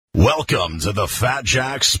Welcome to the Fat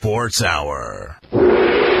Jack Sports Hour. What's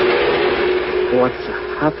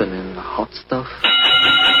happening, the hot stuff?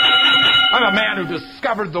 I'm a man who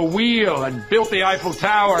discovered the wheel and built the Eiffel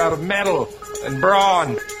Tower out of metal and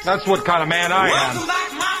brawn. That's what kind of man I am. Welcome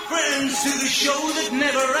back, my friends, to the show that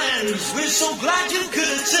never ends. We're so glad you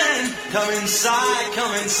could attend. Come inside,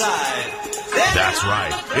 come inside. That's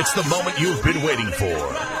right. It's the moment you've been waiting for.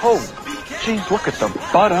 Oh, geez, look at the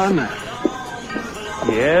butt on that.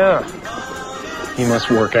 Yeah. He must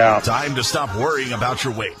work out. Time to stop worrying about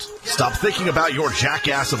your weight. Stop thinking about your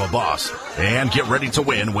jackass of a boss. And get ready to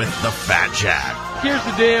win with the Fat Jack. Here's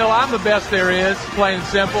the deal. I'm the best there is, plain and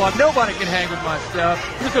simple. Nobody can hang with my stuff.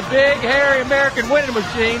 Just a big, hairy American winning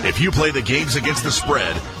machine. If you play the games against the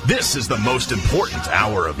spread, this is the most important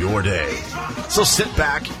hour of your day. So sit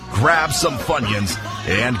back, grab some Funyuns,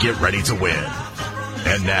 and get ready to win.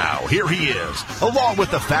 And now, here he is, along with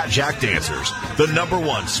the Fat Jack Dancers, the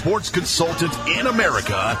 #1 sports consultant in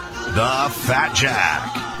America, the Fat Jack.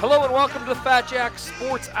 Hello and welcome to the Fat Jack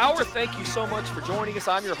Sports Hour. Thank you so much for joining us.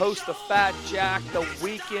 I'm your host, the Fat Jack. The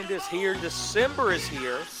weekend is here. December is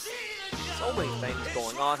here. So many things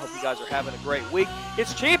going on. Hope you guys are having a great week.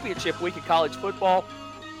 It's championship week in college football.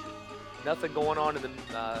 Nothing going on in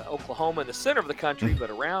the Oklahoma in the center of the country, but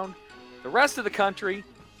around the rest of the country,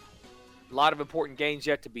 a lot of important games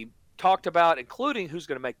yet to be talked about, including who's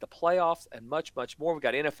going to make the playoffs and much, much more. We've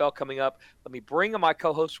got NFL coming up. Let me bring in my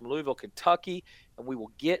co-host from Louisville, Kentucky, and we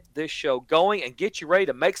will get this show going and get you ready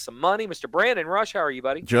to make some money. Mr. Brandon Rush, how are you,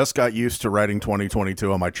 buddy? Just got used to writing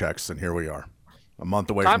 2022 on my checks, and here we are, a month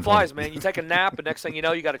away. Time from flies, man. You take a nap, and next thing you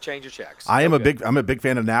know, you got to change your checks. I'm a big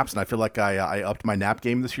fan of naps, and I feel like I upped my nap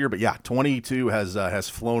game this year. But yeah, 22 has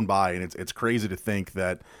flown by, and it's crazy to think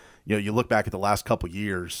that you look back at the last couple of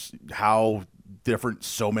years, how different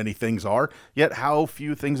so many things are, yet how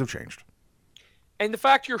few things have changed. And the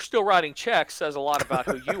fact you're still writing checks says a lot about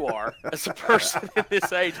who you are as a person in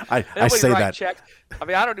this age. I say that. Checks. I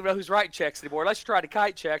mean, I don't even know who's writing checks anymore. Unless you try to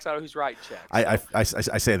kite checks, I don't know who's writing checks.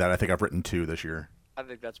 I say that. I think I've written 2 this year. I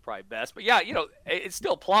think that's probably best. But, yeah, it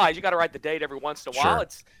still applies. You got to write the date every once in a while. Sure.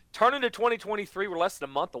 It's turning to 2023. We're less than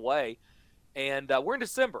a month away. And we're in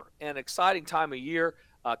December, an exciting time of year.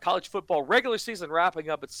 College football regular season wrapping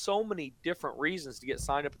up. It's so many different reasons to get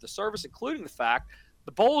signed up at the service, including the fact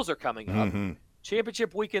the bowls are coming up. Mm-hmm.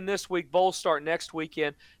 Championship weekend this week. Bowls start next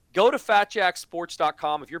weekend. Go to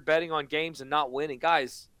fatjacksports.com if you're betting on games and not winning.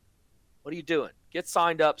 Guys, what are you doing? Get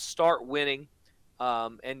signed up, start winning,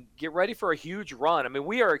 and get ready for a huge run. I mean,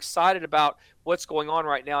 we are excited about what's going on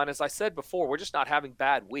right now. And as I said before, we're just not having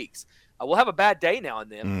bad weeks. We'll have a bad day now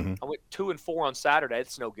and then. Mm-hmm. I went 2-4 on Saturday.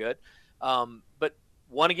 It's no good. But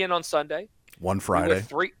one again on Sunday. One Friday.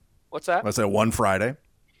 What's that? I said one Friday.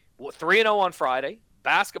 3-0 on Friday.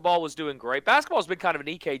 Basketball was doing great. Basketball's been kind of an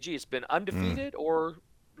EKG. It's been undefeated or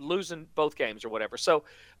losing both games or whatever. So,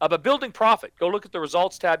 but building profit. Go look at the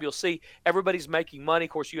results tab. You'll see everybody's making money.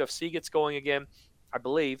 Of course, UFC gets going again, I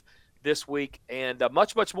believe, this week. And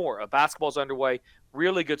much, much more. Basketball's underway.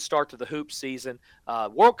 Really good start to the hoop season.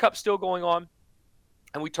 World Cup's still going on.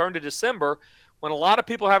 And we turn to December when a lot of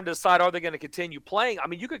people are having to decide, are they going to continue playing? I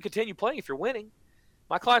mean, you could continue playing if you're winning.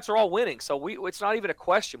 My clients are all winning, so it's not even a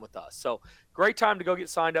question with us. So great time to go get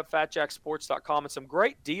signed up, fatjacksports.com, and some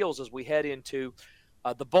great deals as we head into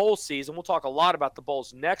the bowl season. We'll talk a lot about the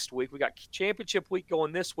bowls next week. We got championship week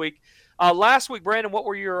going this week. Last week, Brandon, what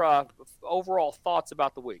were your overall thoughts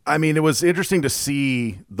about the week? I mean, it was interesting to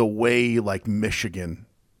see the way Michigan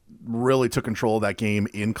really took control of that game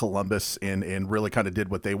in Columbus and really kind of did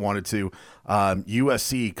what they wanted to.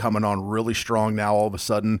 USC coming on really strong now all of a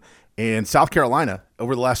sudden. And South Carolina,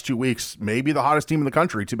 over the last 2 weeks, maybe the hottest team in the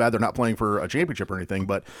country. Too bad they're not playing for a championship or anything.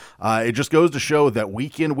 But it just goes to show that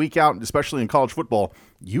week in, week out, especially in college football,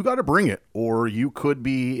 you got to bring it or you could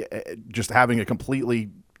be just having a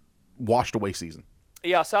completely washed away season.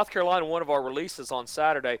 Yeah, South Carolina, one of our releases on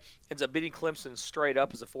Saturday, ends up beating Clemson straight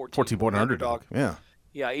up as a 14-point underdog. Yeah.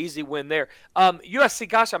 Yeah, easy win there. USC,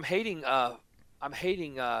 gosh, I'm hating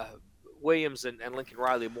Williams and Lincoln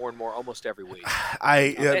Riley more and more almost every week.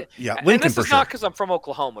 Lincoln and this for is sure. not because I'm from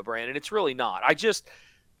Oklahoma, Brandon. It's really not.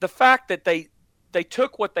 The fact that they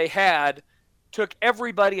took what they had, took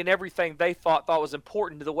everybody and everything they thought was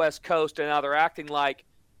important to the West Coast, and now they're acting like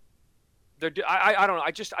they're. I don't know.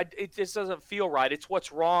 It just doesn't feel right. It's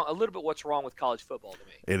what's wrong. A little bit what's wrong with college football to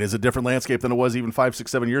me. It is a different landscape than it was even 5, 6,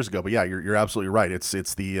 7 years ago. But yeah, you're absolutely right. It's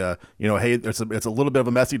the hey, it's a little bit of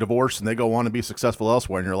a messy divorce, and they go on and be successful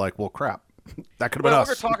elsewhere, and you're like, well, crap, that could have been us.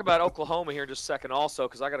 We're going to talk about Oklahoma here in just a second, also,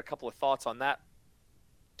 because I got a couple of thoughts on that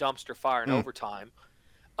dumpster fire in overtime.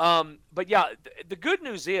 But yeah, the good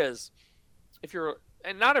news is, if you're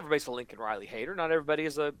and not everybody's a Lincoln Riley hater. Not everybody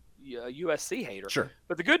is a USC hater. Sure.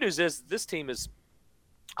 But the good news is this team is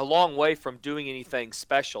a long way from doing anything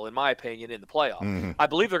special, in my opinion, in the playoff. Mm-hmm. I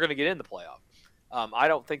believe they're going to get in the playoff. I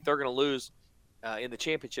don't think they're going to lose in the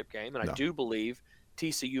championship game, and I do believe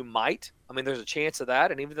TCU might. I mean, there's a chance of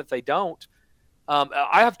that, and even if they don't,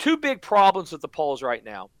 I have two big problems with the polls right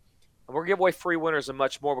now. And we're giving away free winners and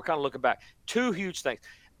much more. We're kind of looking back. Two huge things.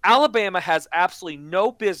 Alabama has absolutely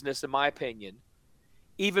no business, in my opinion,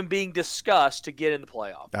 even being discussed to get in the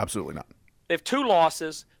playoff. Absolutely not. They have 2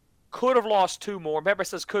 losses, could have lost 2 more. Remember, it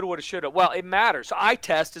says coulda, woulda, shoulda. Well, it matters. Eye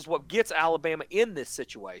test is what gets Alabama in this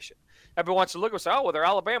situation. Everyone wants to look and say, oh, well, they're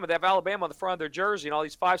Alabama. They have Alabama on the front of their jersey and all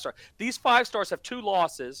these 5-stars. These 5-stars have 2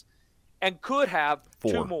 losses and could have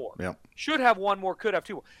 4. 2 more. Yep. Should have 1 more, could have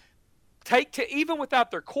 2 more. Even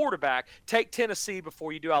without their quarterback, take Tennessee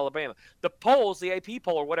before you do Alabama. The polls, the AP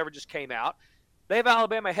poll or whatever just came out, they have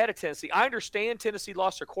Alabama ahead of Tennessee. I understand Tennessee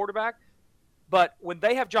lost their quarterback, but when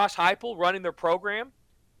they have Josh Heupel running their program,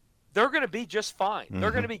 they're going to be just fine. Mm-hmm.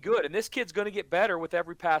 They're going to be good, and this kid's going to get better with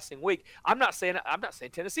every passing week. I'm not saying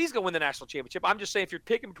Tennessee's going to win the national championship. I'm just saying if you're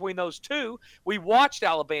picking between those two, we watched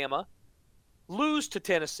Alabama lose to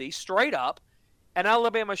Tennessee straight up, and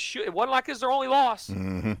Alabama it wasn't like it's their only loss.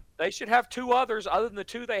 Mm-hmm. They should have 2 others other than the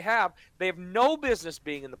 2 they have. They have no business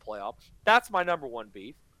being in the playoff. That's my number 1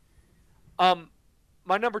 beef.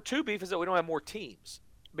 My number 2 beef is that we don't have more teams,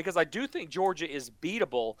 because I do think Georgia is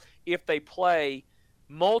beatable if they play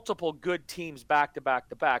multiple good teams back to back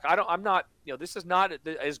to back. I'm not, this is not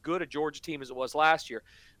as good a Georgia team as it was last year.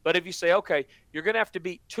 But if you say, okay, you're going to have to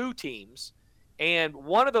beat 2 teams, and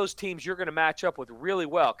one of those teams you're going to match up with really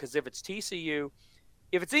well, because if it's TCU,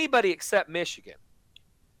 if it's anybody except Michigan,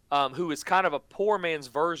 who is kind of a poor man's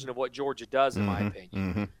version of what Georgia does, in my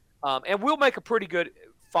opinion, and we'll make a pretty good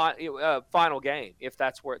final game if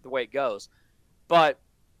that's the way it goes. But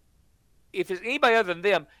if it's anybody other than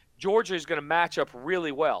them, Georgia is going to match up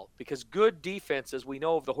really well, because good defenses, we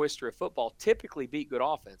know of the history of football, typically beat good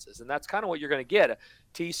offenses. And that's kind of what you're going to get, a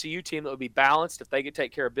TCU team that would be balanced if they could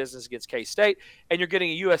take care of business against K-State. And you're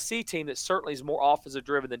getting a USC team that certainly is more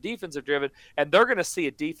offensive-driven than defensive-driven, and they're going to see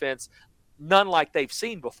a defense none like they've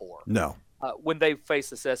seen before. No. When they face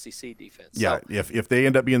this SEC defense. Yeah, so, if they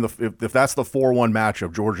end up being if that's the 4-1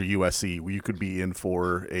 matchup, Georgia USC, you could be in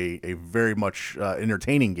for a very much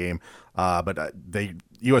entertaining game. But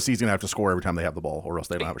USC is going to have to score every time they have the ball, or else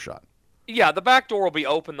they don't have a shot. Yeah, the back door will be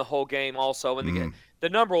open the whole game also, and the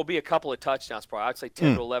number will be a couple of touchdowns probably. I'd say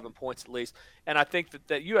 10 to 11 points at least. And I think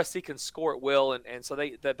that USC can score at will, and so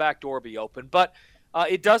the back door will be open. But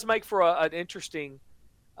it does make for an interesting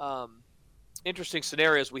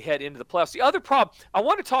scenario as we head into the playoffs. The other problem, I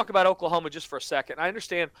want to talk about Oklahoma just for a second. I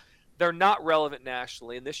understand they're not relevant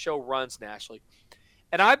nationally, and this show runs nationally.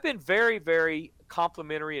 And I've been very, very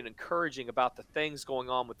complimentary and encouraging about the things going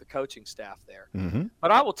on with the coaching staff there. Mm-hmm.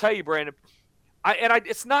 But I will tell you, Brandon,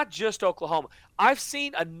 it's not just Oklahoma. I've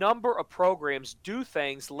seen a number of programs do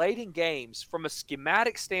things late in games from a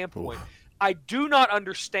schematic standpoint. Oof. I do not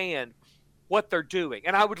understand what they're doing,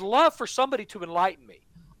 and I would love for somebody to enlighten me.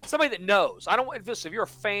 Somebody that knows. I don't want this. If you're a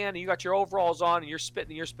fan and you got your overalls on and you're spitting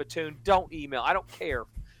in your spittoon, don't email. I don't care.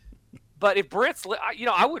 But if Brent's,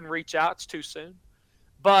 I wouldn't reach out. It's too soon.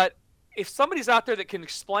 But if somebody's out there that can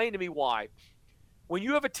explain to me why, when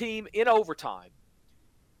you have a team in overtime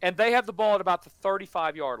and they have the ball at about the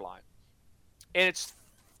 35-yard line, and it's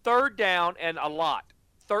 3rd down and a lot,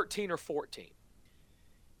 13 or 14,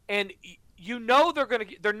 and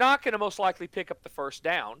they're not going to most likely pick up the first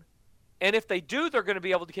down. And if they do, they're going to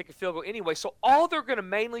be able to kick a field goal anyway. So all they're going to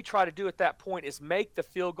mainly try to do at that point is make the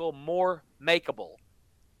field goal more makeable.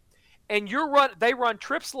 And they run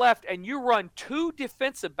trips left, and you run 2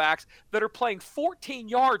 defensive backs that are playing 14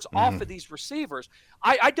 yards off of these receivers.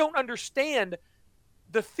 I don't understand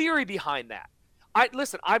the theory behind that.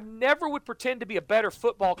 I never would pretend to be a better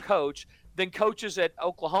football coach than coaches at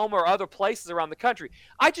Oklahoma or other places around the country.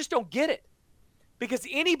 I just don't get it. Because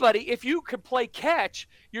if you could play catch,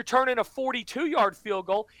 you're turning a 42-yard field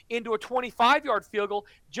goal into a 25-yard field goal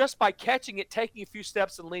just by catching it, taking a few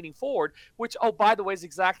steps, and leaning forward, which, oh, by the way, is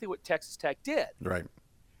exactly what Texas Tech did. Right.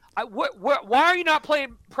 Why are you not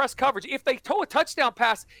playing press coverage? If they throw a touchdown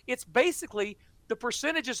pass, it's basically the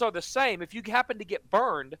percentages are the same if you happen to get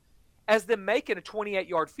burned as them making a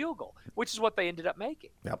 28-yard field goal, which is what they ended up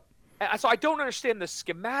making. Yep. And so I don't understand the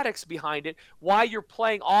schematics behind it, why you're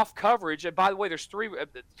playing off coverage. And by the way, there's three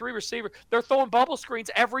receivers. They're throwing bubble screens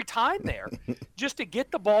every time there just to get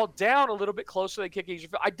the ball down a little bit closer to the kick easier.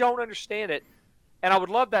 I don't understand it, and I would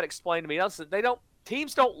love that explained to me. Listen,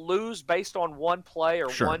 teams don't lose based on one play or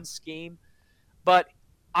one scheme, but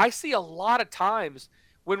I see a lot of times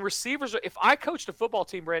when receivers – if I coached a football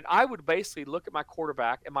team, Brand, I would basically look at my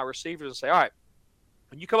quarterback and my receivers and say, all right,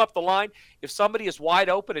 when you come up the line, if somebody is wide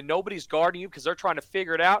open and nobody's guarding you because they're trying to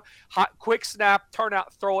figure it out, quick snap, turn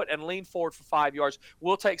out, throw it, and lean forward for 5 yards.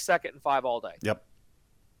 We'll take 2nd and 5 all day. Yep.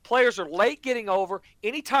 Players are late getting over.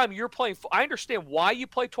 Anytime you're playing – I understand why you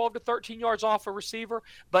play 12 to 13 yards off a receiver,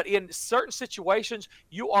 but in certain situations,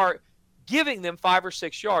 you are giving them 5 or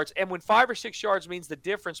 6 yards. And when 5 or 6 yards means the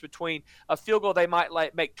difference between a field goal they might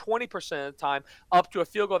make 20% of the time up to a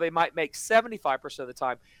field goal they might make 75% of the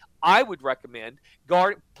time, I would recommend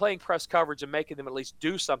playing press coverage and making them at least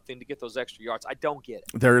do something to get those extra yards. I don't get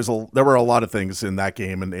it. There were a lot of things in that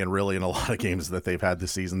game and really in a lot of games that they've had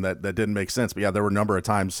this season that didn't make sense. But yeah, there were a number of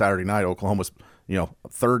times Saturday night Oklahoma's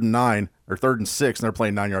 3rd and 9 or 3rd and 6 and they're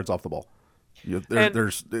playing 9 yards off the ball.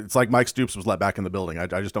 It's like Mike Stoops was let back in the building. I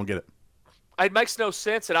just don't get it. It makes no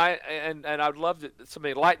sense, and I'd love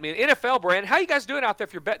somebody to enlighten me. NFL, Brand, how you guys doing out there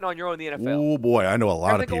if you're betting on your own in the NFL? Oh, boy, I know a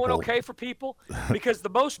lot of people. Everything going okay for people? Because the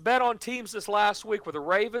most bet on teams this last week were the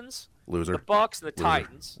Ravens, loser, the Bucks, and the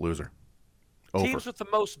Titans. Loser. Over. Teams with the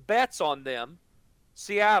most bets on them,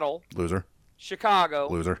 Seattle, loser, Chicago,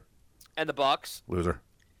 loser, and the Bucks. Loser.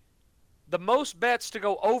 The most bets to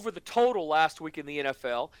go over the total last week in the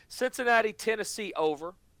NFL, Cincinnati, Tennessee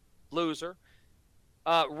over, loser.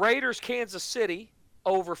 Raiders, Kansas City,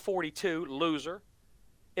 over 42, loser.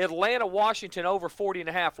 Atlanta, Washington, over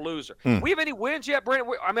 40.5, loser. We have any wins yet, Brent?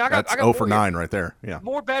 I got 0 for 9 right there. Yeah.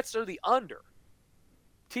 More bets are the under.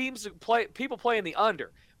 People playing the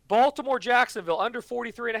under. Baltimore, Jacksonville, under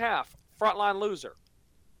 43.5, frontline loser.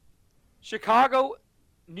 Chicago,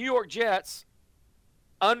 New York Jets,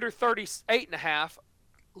 under 38.5,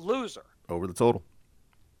 loser. Over the total.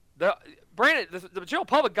 Brandon, the general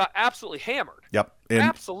public got absolutely hammered. Yep. And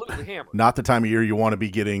absolutely hammered. Not the time of year you want to be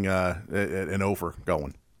getting an over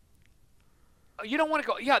going. You don't want to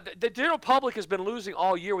go. Yeah, the general public has been losing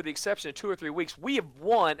all year with the exception of 2 or 3 weeks. We have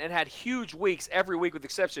won and had huge weeks every week with the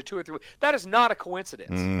exception of 2 or 3 weeks. That is not a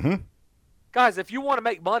coincidence. Mm-hmm. Guys, if you want to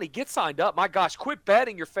make money, get signed up. My gosh, quit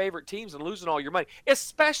betting your favorite teams and losing all your money,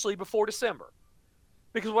 especially before December.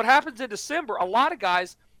 Because what happens in December, a lot of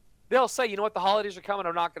guys – they'll say, you know what, the holidays are coming,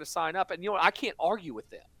 I'm not going to sign up. And you know what, I can't argue with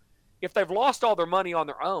them. If they've lost all their money on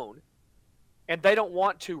their own and they don't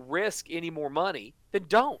want to risk any more money, then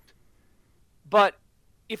don't. But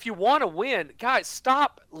if you want to win, guys,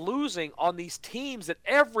 stop losing on these teams that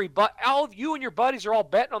all of you and your buddies are all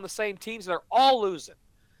betting on the same teams and they're all losing.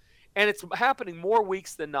 And it's happening more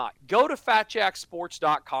weeks than not. Go to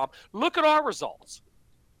FatJackSports.com. Look at our results.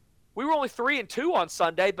 We were only 3-2 on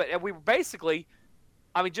Sunday, but we were basically –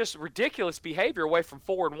 just ridiculous behavior away from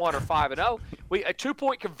 4-1 or 5-0. A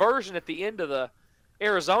 2-point conversion at the end of the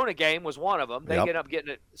Arizona game was one of them. They ended up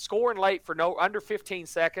getting it, scoring late for under 15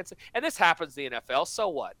 seconds. And this happens in the NFL. So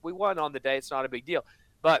what? We won on the day. It's not a big deal.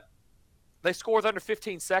 But they score with under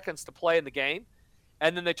 15 seconds to play in the game,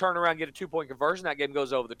 and then they turn around and get a 2-point conversion. That game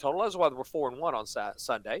goes over the total. That's why we're 4-1 on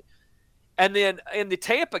Sunday. And then in the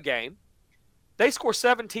Tampa game, they score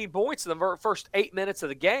 17 points in the first 8 minutes of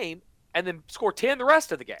the game, and then score 10 the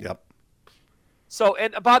rest of the game. Yep. So,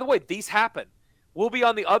 and by the way, these happen. We'll be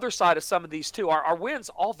on the other side of some of these too. Our wins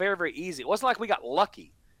all very, very easy. It wasn't like we got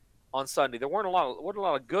lucky on Sunday. There wasn't a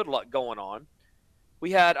lot of good luck going on.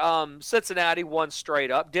 We had Cincinnati won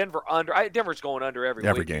straight up. Denver under. Denver's going under every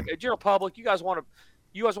week. Game. General public, you guys want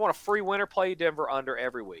a free winner? Play Denver under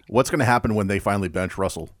every week. What's going to happen when they finally bench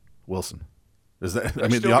Russell Wilson? Is that? They're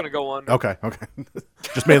still going to go under. Okay. Well,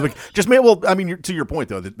 to your point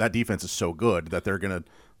though, that defense is so good that they're gonna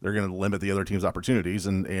limit the other team's opportunities,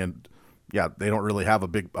 and yeah, they don't really have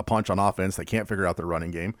a punch on offense. They can't figure out their running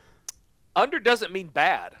game. Under doesn't mean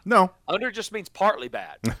bad. No, under just means partly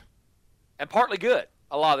bad and partly good.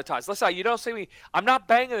 A lot of the times, let's say you don't see me. I'm not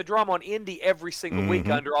banging the drum on Indy every single week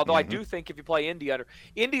under. Although I do think if you play Indy under,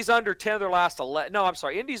 Indy's under 10 of their last 11. No, I'm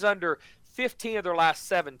sorry, Indy's under 15 of their last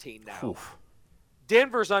 17 now. Oof.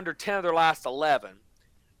 Denver's under 10 of their last 11.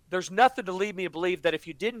 There's nothing to lead me to believe that if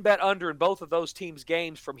you didn't bet under in both of those teams'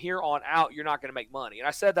 games from here on out, you're not going to make money. And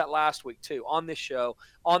I said that last week, too, on this show,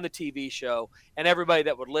 on the TV show, and everybody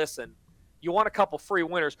that would listen. You want a couple free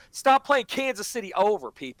winners. Stop playing Kansas City over,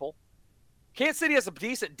 people. Kansas City has a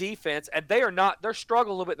decent defense, and they're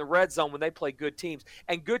struggling a little bit in the red zone when they play good teams.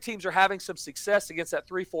 And good teams are having some success against that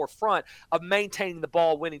 3-4 front of maintaining the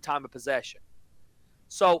ball, winning time of possession.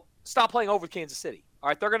 So stop playing over Kansas City. All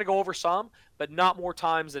right, they're going to go over some, but not more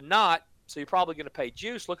times than not. So you're probably going to pay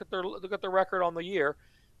juice. Look at their record on the year.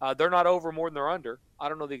 They're not over more than they're under. I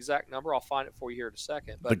don't know the exact number. I'll find it for you here in a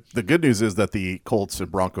second. But the good news is that the Colts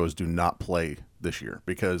and Broncos do not play this year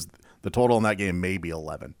because the total in that game may be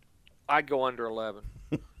 11. I'd go under 11.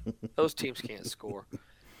 Those teams can't score.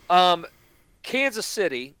 Kansas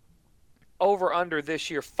City over under this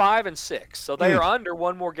year 5-6. So they are under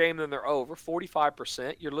one more game than they're over,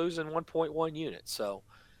 45%. You're losing 1.1 units. So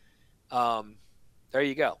there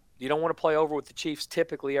you go. You don't want to play over with the Chiefs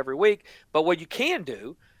typically every week, but what you can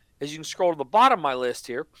do is you can scroll to the bottom of my list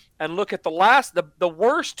here and look at the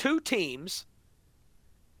worst 2 teams,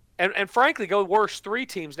 and frankly go worst 3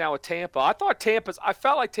 teams now with Tampa. I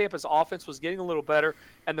felt like Tampa's offense was getting a little better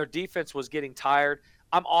and their defense was getting tired.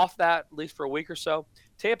 I'm off that at least for a week or so.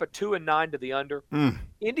 Tampa 2-9 to the under.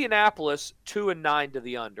 Indianapolis 2-9 to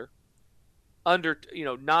the under. Under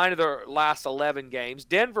 9 of their last 11 games.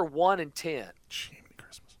 Denver 1-10.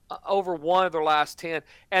 Over one of their last 10,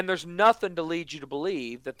 and there's nothing to lead you to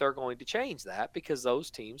believe that they're going to change that because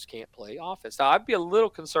those teams can't play offense. Now, I'd be a little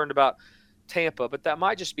concerned about Tampa, but that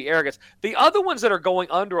might just be arrogance. The other ones that are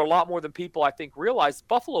going under a lot more than people I think realize,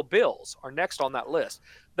 Buffalo Bills are next on that list.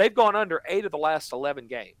 They've gone under 8 of the last 11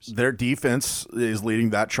 games. Their defense is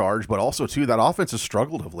leading that charge, but also, too, that offense has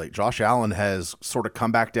struggled of late. Josh Allen has sort of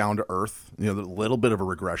come back down to earth, a little bit of a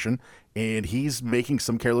regression, and he's making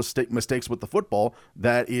some careless mistakes with the football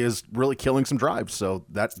that is really killing some drives. So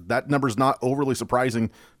that number is not overly surprising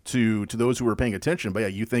to those who are paying attention. But, yeah,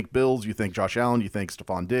 you think Bills, you think Josh Allen, you think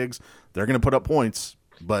Stephon Diggs. They're going to put up points,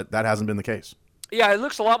 but that hasn't been the case. Yeah, it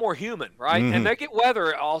looks a lot more human, right? And they get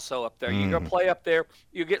weather also up there. You're going to play up there.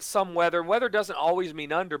 You get some weather. Weather doesn't always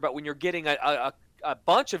mean under, but when you're getting a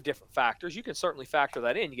bunch of different factors, you can certainly factor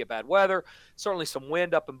that in. You get bad weather, certainly some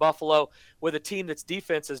wind up in Buffalo with a team that's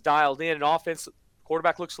defense is dialed in and offense.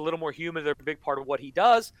 Quarterback looks a little more human. They're a big part of what he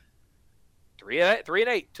does.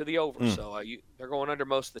 3-8 to the over. So they're going under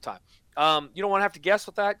most of the time. You don't want to have to guess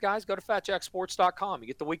with that, guys. Go to FatJackSports.com. You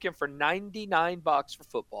get the weekend for $99 for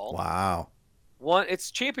football. Wow. It's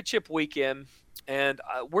championship weekend, and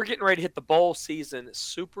we're getting ready to hit the bowl season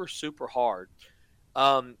super, super hard.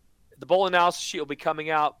 The bowl analysis sheet will be coming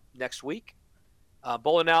out next week.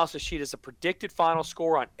 Bowl analysis sheet is a predicted final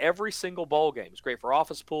score on every single bowl game. It's great for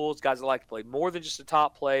office pools, guys that like to play more than just the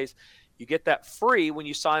top plays. You get that free when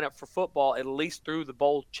you sign up for football, at least through the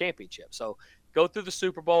bowl championship. So go through the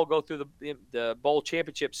Super Bowl, go through the bowl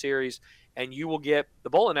championship series, and you will get the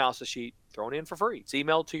bowl analysis sheet thrown in for free. It's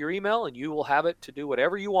emailed to your email, and you will have it to do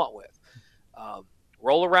whatever you want with.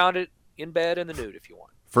 Roll around it in bed in the nude if you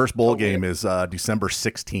want. First bowl game is December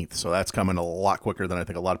 16th, so that's coming a lot quicker than I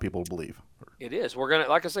think a lot of people believe. It is. We're going to,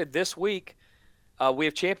 like I said, this week we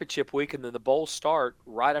have championship week, and then the bowls start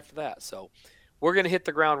right after that. So we're going to hit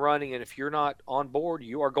the ground running, and if you're not on board,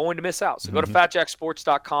 you are going to miss out. So go to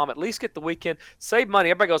FatJackSports.com. At least get the weekend. Save money.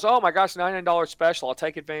 Everybody goes, oh, my gosh, $99 special. I'll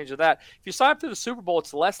take advantage of that. If you sign up through the Super Bowl,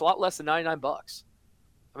 it's a lot less than $99.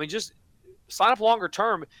 I mean, just sign up longer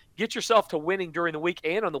term. Get yourself to winning during the week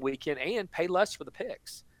and on the weekend and pay less for the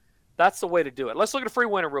picks. That's the way to do it. Let's look at a free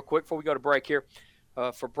winner real quick before we go to break here.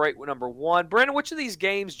 For break number 1. Brandon, which of these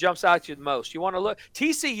games jumps out at you the most? You want to look?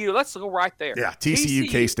 TCU, let's go right there. Yeah, TCU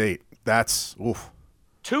K-State. That's, oof.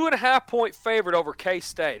 2.5-point favorite over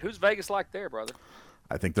K-State. Who's Vegas like there, brother?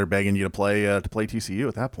 I think they're begging you to play TCU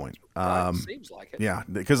at that point. Seems like it. Yeah,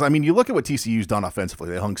 because, I mean, you look at what TCU's done offensively.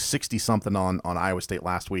 They hung 60-something on Iowa State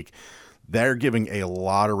last week. They're giving a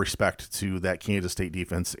lot of respect to that Kansas State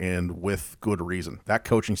defense, and with good reason. That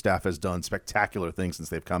coaching staff has done spectacular things since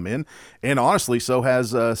they've come in, and honestly, so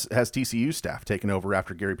has TCU staff taken over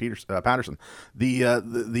after Gary Patterson.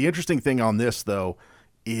 The interesting thing on this, though,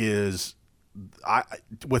 is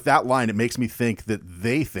with that line, it makes me think that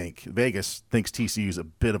Vegas thinks TCU is a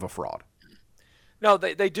bit of a fraud. No,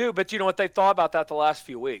 they do, but you know what? They've thought about that the last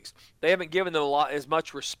few weeks. They haven't given them as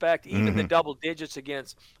much respect, even the double digits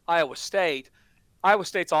against Iowa State. Iowa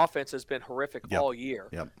State's offense has been horrific all year.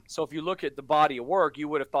 Yep. So if you look at the body of work, you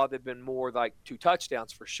would have thought they'd been more like 2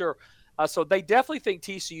 touchdowns for sure. So they definitely think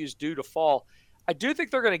TCU is due to fall. I do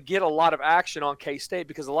think they're going to get a lot of action on K-State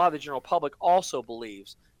because a lot of the general public also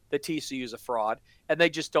believes that TCU is a fraud, and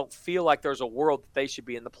they just don't feel like there's a world that they should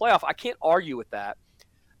be in the playoff. I can't argue with that.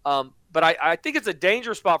 But I think it's a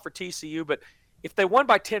dangerous spot for TCU. But if they won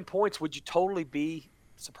by 10 points, would you totally be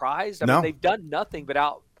surprised? I mean, they've done nothing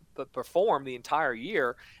but but perform the entire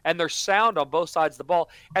year, and they're sound on both sides of the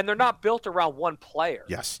ball, and they're not built around one player.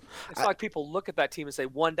 Yes. It's like people look at that team and say,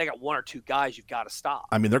 they got one or two guys you've got to stop.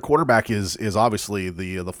 I mean, their quarterback is obviously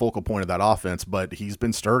the focal point of that offense, but he's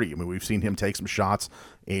been sturdy. I mean, we've seen him take some shots,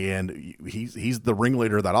 and he's the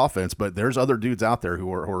ringleader of that offense, but there's other dudes out there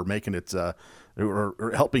who are making it who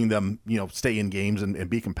are helping them, stay in games and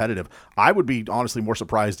be competitive. I would be honestly more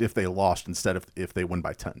surprised if they lost instead of if they win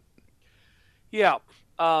by 10. Yeah,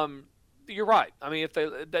 you're right. I mean, if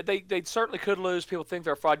they certainly could lose. People think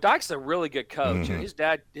they're fraud. Dykes is a really good coach, and his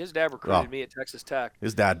dad recruited me at Texas Tech.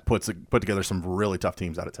 His dad put together some really tough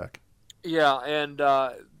teams out of Tech. Yeah, and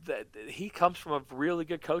he comes from a really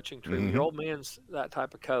good coaching tree. Your old man's that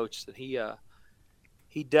type of coach that he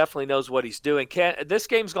definitely knows what he's doing. This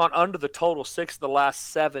game's gone under the total 6 of the last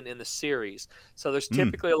 7 in the series. So there's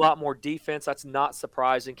typically a lot more defense. That's not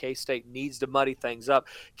surprising. K-State needs to muddy things up.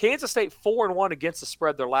 Kansas State 4-1 against the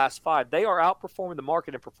spread their last 5. They are outperforming the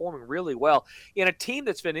market and performing really well in a team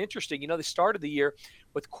that's been interesting. They started the year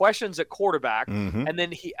with questions at quarterback, and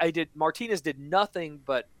then Martinez did nothing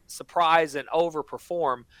but surprise and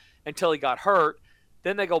overperform until he got hurt.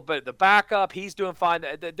 Then they go, but the backup, he's doing fine.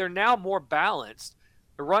 They're now more balanced.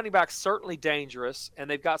 The running back's certainly dangerous, and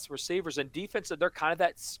they've got some receivers and defense. They're kind of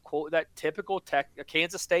that typical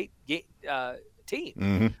Kansas State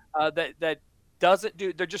team that doesn't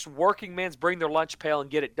do. They're just working men's, bring their lunch pail and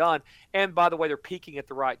get it done. And by the way, they're peaking at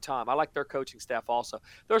the right time. I like their coaching staff also.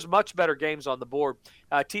 There's much better games on the board.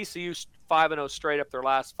 TCU 5-0 straight up their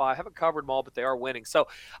last 5. Haven't covered them all, but they are winning. So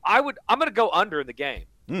I'm going to go under in the game.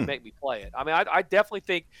 Make me play it. I mean, I definitely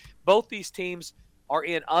think both these teams are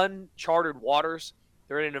in uncharted waters.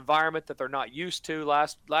 They're in an environment that they're not used to.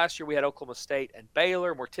 Last year we had Oklahoma State and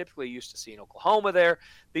Baylor, and we're typically used to seeing Oklahoma there.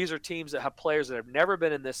 These are teams that have players that have never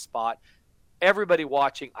been in this spot. Everybody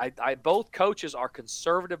watching, both coaches are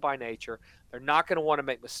conservative by nature. They're not going to want to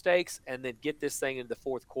make mistakes and then get this thing into the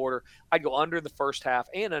fourth quarter. I'd go under the first half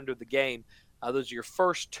and under the game. Those are your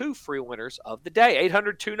first 2 free winners of the day.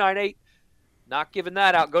 800-298. Not giving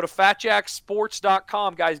that out. Go to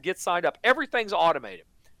fatjacksports.com, guys. Get signed up. Everything's automated.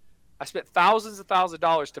 I spent thousands and thousands of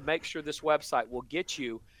dollars to make sure this website will get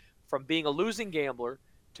you from being a losing gambler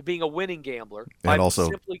to being a winning gambler. And also,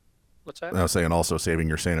 what's that? I was saying also saving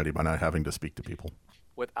your sanity by not having to speak to people.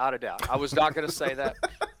 Without a doubt. I was not going to say that.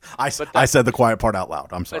 I said the quiet part out loud.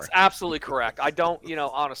 I'm sorry. That's absolutely correct. I don't,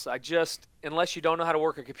 honestly, unless you don't know how to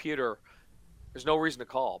work a computer, there's no reason to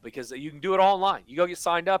call because you can do it all online. You go get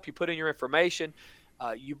signed up, you put in your information,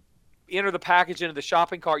 you enter the package into the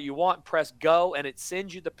shopping cart you want, press go, and it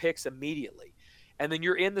sends you the picks immediately. And then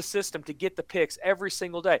you're in the system to get the picks every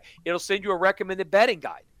single day. It'll send you a recommended betting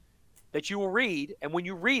guide that you will read, and when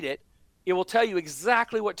you read it, it will tell you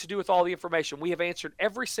exactly what to do with all the information. We have answered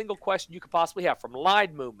every single question you could possibly have, from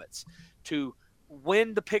line movements to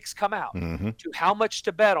when the picks come out to how much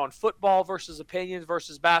to bet on football versus opinions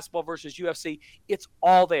versus basketball versus UFC. It's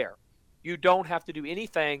all there. You don't have to do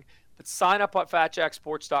anything but sign up at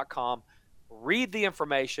fatjacksports.com, read the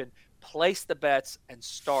information, place the bets, and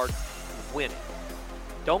start winning.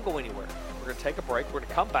 Don't go anywhere. We're going to take a break. We're going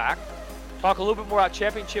to come back, talk a little bit more about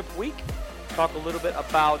championship week, talk a little bit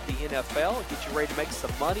about the NFL, get you ready to make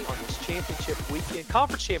some money on this championship weekend,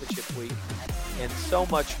 conference championship week, and so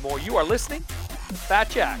much more. You are listening to Fat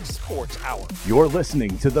Jack Sports Hour. You're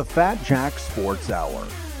listening to the Fat Jack Sports Hour.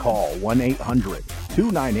 Call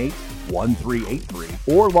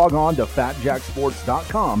 1-800-298-1383 or log on to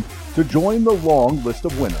fatjacksports.com to join the long list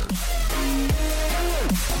of winners.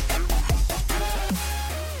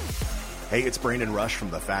 Hey, it's Brandon Rush from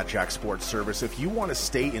the Fat Jack Sports Service. If you want to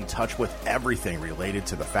stay in touch with everything related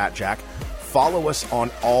to the Fat Jack, follow us on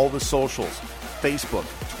all the socials: Facebook,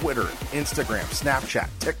 Twitter, Instagram, Snapchat,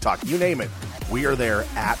 TikTok, you name it. We are there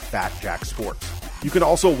at Fat Jack Sports. You can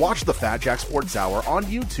also watch the Fat Jack Sports Hour on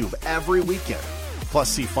YouTube every weekend. Plus,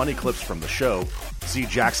 see funny clips from the show, see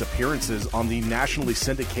Jack's appearances on the nationally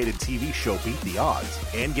syndicated TV show Beat the Odds,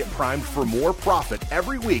 and get primed for more profit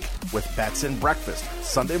every week with Bets and Breakfast,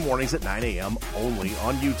 Sunday mornings at 9 a.m. only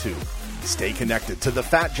on YouTube. Stay connected to the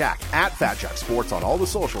Fat Jack at Fat Jack Sports on all the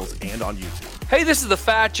socials and on YouTube. Hey, this is the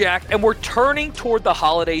Fat Jack, and we're turning toward the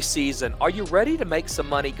holiday season. Are you ready to make some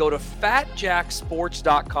money? Go to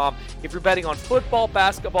fatjacksports.com. If you're betting on football,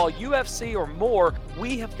 basketball, UFC, or more,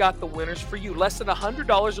 we have got the winners for you. Less than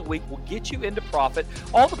 $100 a week will get you into profit.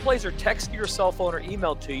 All the plays are texted to your cell phone or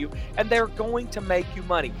emailed to you, and they're going to make you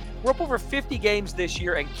money. We're up over 50 games this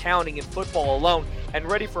year and counting in football alone, and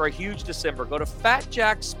ready for a huge December. Go to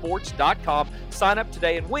fatjacksports.com, sign up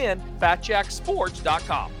today, and win.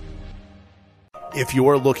 fatjacksports.com. If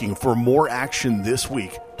you're looking for more action this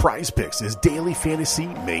week, Prize Picks is daily fantasy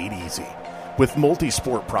made easy. With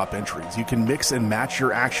multi-sport prop entries, you can mix and match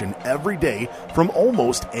your action every day from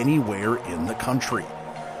almost anywhere in the country.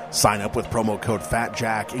 Sign up with promo code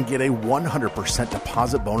FATJACK and get a 100%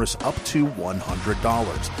 deposit bonus up to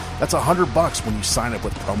 $100. That's $100 when you sign up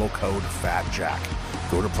with promo code FATJACK.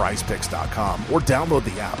 Go to prizepicks.com or download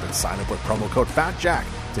the app and sign up with promo code FATJACK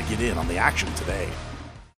to get in on the action today.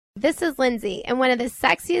 This is Lindsay, and one of the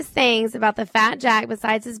sexiest things about the Fat Jack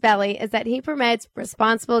besides his belly is that he promotes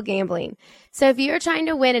responsible gambling. So if you're trying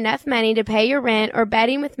to win enough money to pay your rent or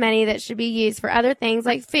betting with money that should be used for other things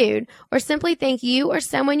like food, or simply think you or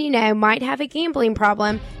someone you know might have a gambling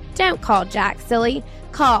problem, don't call Jack, silly.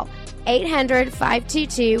 Call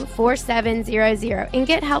 800-522-4700 and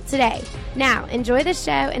get help today. Now, enjoy the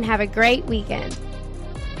show and have a great weekend.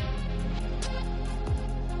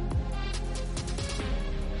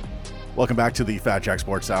 Welcome back to the Fat Jack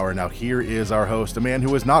Sports Hour. Now here is our host, a man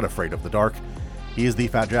who is not afraid of the dark. He is the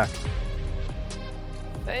Fat Jack.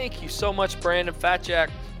 Thank you so much, Brandon. Fat Jack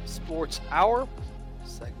Sports Hour,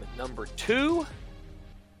 segment number 2.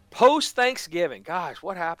 Post-Thanksgiving. Gosh,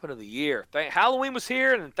 what happened to the year? Halloween was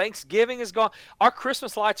here and Thanksgiving is gone. Our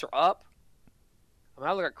Christmas lights are up. I mean,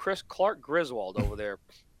 I look at Clark Griswold over there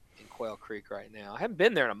in Quail Creek right now. I haven't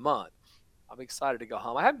been there in a month. I'm excited to go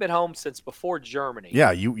home. I haven't been home since before Germany.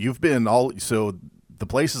 Yeah, you've been so the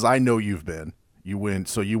places I know you've been. You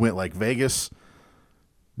went like Vegas,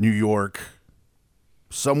 New York,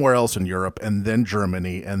 somewhere else in Europe, and then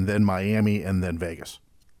Germany, and then Miami, and then Vegas.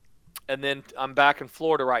 And then I'm back in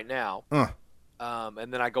Florida right now.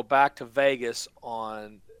 And then I go back to Vegas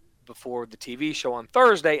before the TV show on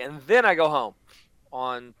Thursday, and then I go home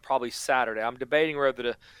on probably Saturday. I'm debating whether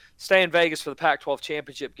to stay in Vegas for the Pac-12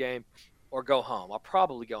 championship game or go home. I'll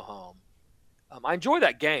probably go home. I enjoy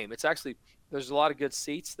that game. It's actually, there's a lot of good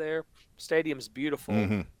seats there. Stadium's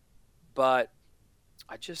beautiful. But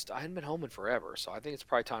I hadn't been home in forever, so I think it's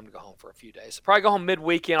probably time to go home for a few days. So probably go home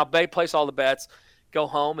mid-weekend. I'll place all the bets, go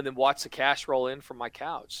home, and then watch the cash roll in from my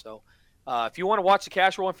couch. So if you want to watch the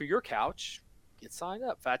cash roll in for your couch, get signed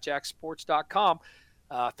up, fatjacksports.com.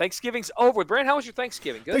 Thanksgiving's over. Brand, how was your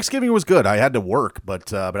Thanksgiving? Good? Thanksgiving was good. I had to work,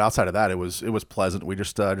 but outside of that, it was pleasant. We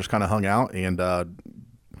just kind of hung out and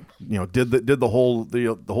did the whole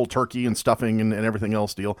turkey and stuffing and everything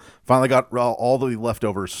else deal. Finally got all the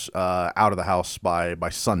leftovers out of the house by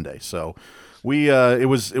Sunday. So it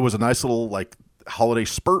was a nice little like holiday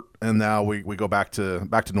spurt, and now we go back to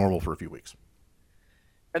normal for a few weeks.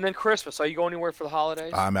 And then Christmas. Are you going anywhere for the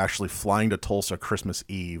holidays? I'm actually flying to Tulsa Christmas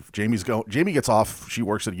Eve. Jamie gets off. She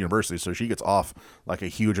works at a university, so she gets off like a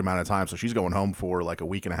huge amount of time. So she's going home for like a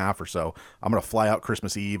week and a half or so. I'm going to fly out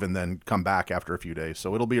Christmas Eve and then come back after a few days.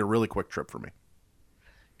 So it'll be a really quick trip for me.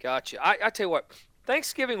 Gotcha. I tell you what,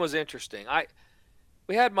 Thanksgiving was interesting.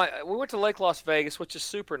 We went to Lake Las Vegas, which is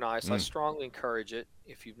super nice. I strongly encourage it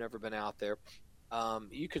if you've never been out there.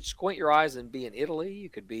 You could squint your eyes and be in Italy. You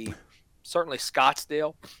could be certainly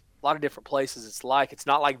Scottsdale, a lot of different places. It's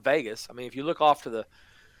not like Vegas. I mean, if you look off to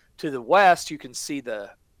the west, you can see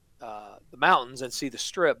the mountains and see the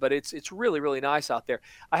Strip, but it's really, really nice out there.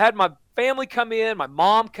 I had my family come in, my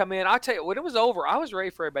mom come in. I tell you, when it was over, I was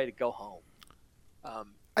ready for everybody to go home.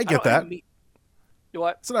 I get that.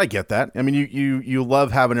 What? So I get that. I mean, you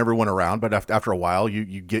love having everyone around, but after a while,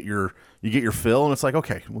 you get your fill, and it's like,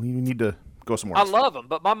 okay, well, you need to go somewhere else. I love them,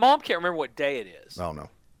 but my mom can't remember what day it is. Oh no.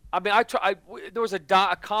 I mean, there was a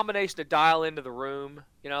combination to dial into the room,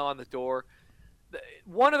 on the door.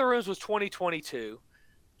 One of the rooms was 2022.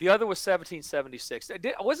 The other was 1776.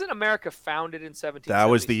 Wasn't America founded in 1776? That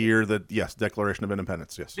was the year that, yes, Declaration of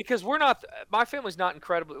Independence, yes. Because my family's not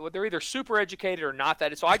incredibly, they're either super educated or not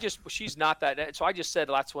that. So she's not that. So I just said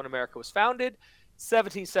that's when America was founded.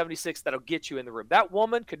 1776, that'll get you in the room. That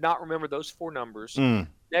woman could not remember those four numbers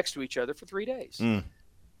next to each other for 3 days.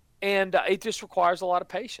 And it just requires a lot of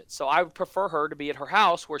patience. So I would prefer her to be at her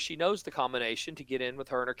house where she knows the combination to get in with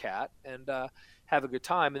her and her cat and have a good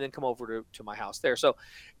time and then come over to my house there. So it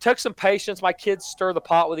took some patience. My kids stir the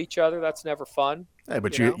pot with each other. That's never fun. Hey,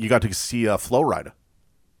 but you got to see Flo Rida.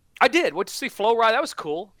 I did. Went to see Flo Rida. That was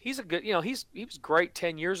cool. He's a good, he was great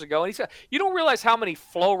 10 years ago. And you don't realize how many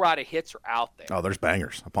Flo Rida hits are out there. Oh, there's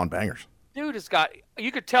bangers upon bangers. Dude has got,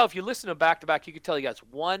 you could tell if you listen to him back to back, you could tell he got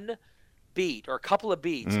one beat or a couple of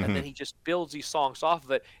beats, and then he just builds these songs off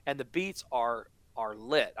of it, and the beats are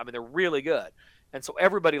lit. I mean, they're really good, and so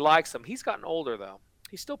everybody likes him. He's gotten older though.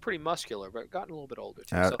 He's still pretty muscular, but gotten a little bit older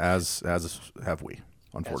too. As have we,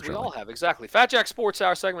 unfortunately. As we all have, exactly. Fat Jack Sports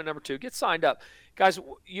Hour segment number 2. Get signed up, guys.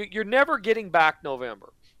 You're never getting back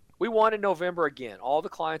November. We won in November again. All the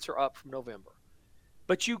clients are up from November,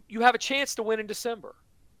 but you have a chance to win in December.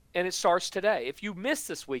 and it starts today. If you miss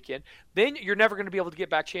this weekend, then you're never going to be able to get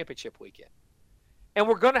back championship weekend. And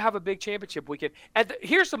we're going to have a big championship weekend. And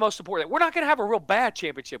here's the most important thing. We're not going to have a real bad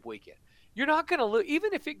championship weekend. You're not going to lose,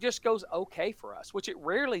 even if it just goes okay for us, which it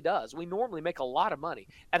rarely does. We normally make a lot of money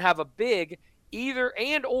and have a big either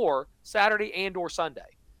and or Saturday and or Sunday.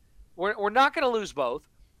 We're not going to lose both.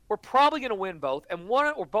 We're probably going to win both. And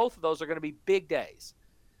one or both of those are going to be big days.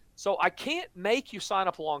 So I can't make you sign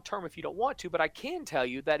up long term if you don't want to, but I can tell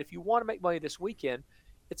you that if you want to make money this weekend,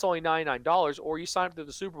 it's only $99, or you sign up through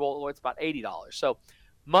the Super Bowl, it's about $80. So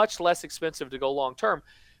much less expensive to go long term.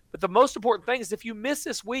 But the most important thing is if you miss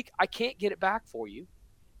this week, I can't get it back for you.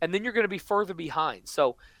 And then you're going to be further behind.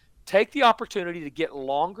 So take the opportunity to get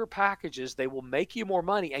longer packages. They will make you more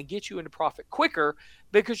money and get you into profit quicker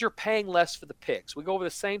because you're paying less for the picks. We go over the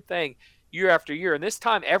same thing year after year. And this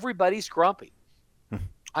time, everybody's grumpy.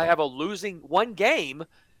 I have a losing one game,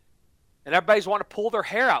 and everybody's wanting to pull their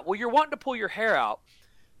hair out. Well, you're wanting to pull your hair out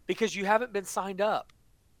because you haven't been signed up.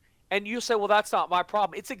 And you say, well, that's not my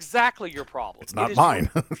problem. It's exactly your problem. It's not mine.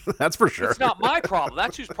 That's for sure. It's not my problem.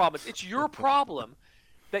 That's whose problem. It's your problem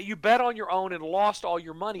that you bet on your own and lost all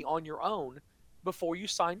your money on your own before you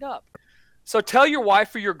signed up. So tell your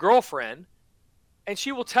wife or your girlfriend, and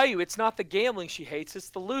she will tell you it's not the gambling she hates,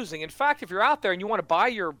 it's the losing. In fact, if you're out there and you want to buy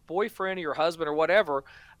your boyfriend or your husband or whatever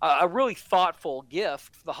a really thoughtful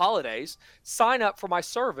gift for the holidays, sign up for my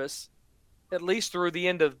service at least through the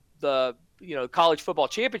end of the college football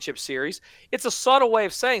championship series. It's a subtle way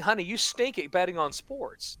of saying, honey, you stink at betting on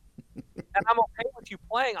sports. And I'm okay with you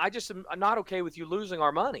playing. I just am not okay with you losing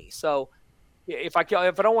our money. So if I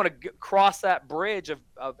don't want to cross that bridge of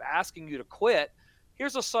asking you to quit,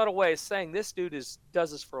 here's a subtle way of saying this dude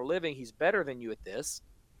does this for a living. He's better than you at this.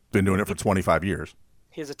 Been doing it for 25 years.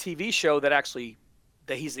 He has a TV show that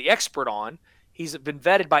he's the expert on. He's been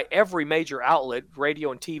vetted by every major outlet,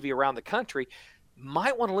 radio and TV around the country.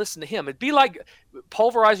 Might want to listen to him. It'd be like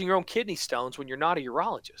pulverizing your own kidney stones when you're not a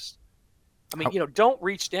urologist. I mean, don't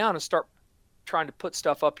reach down and start trying to put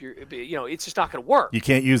stuff up it's just not going to work. You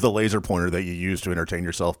can't use the laser pointer that you use to entertain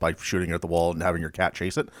yourself by shooting it at the wall and having your cat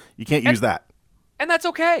chase it. You can't use that. And that's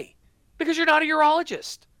okay because you're not a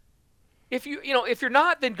urologist. If you're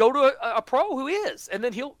not, then go to a pro who is, and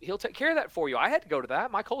then he'll take care of that for you. I had to go to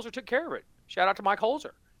that. Mike Holzer took care of it. Shout out to Mike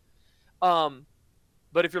Holzer.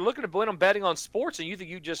 But if you're looking to win on betting on sports and you think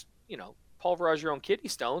you just, pulverize your own kidney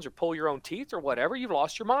stones or pull your own teeth or whatever, you've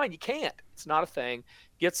lost your mind. You can't. It's not a thing.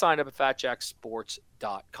 Get signed up at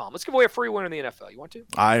fatjacksports.com. Let's give away a free winner in the NFL. You want to?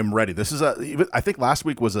 I am ready. This is I think last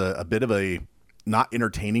week was a bit of a not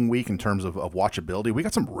entertaining week in terms of watchability. We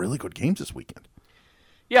got some really good games this weekend.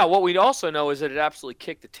 Yeah, what we also know is that it absolutely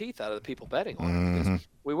kicked the teeth out of the people betting on it. Because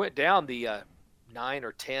we went down the 9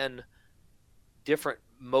 or 10 different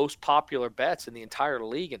most popular bets in the entire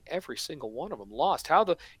league, and every single one of them lost.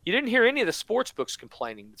 You didn't hear any of the sports books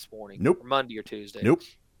complaining this morning, nope, or Monday or Tuesday. Nope.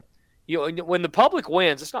 When the public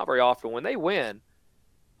wins, it's not very often. When they win,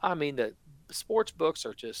 I mean, the sports books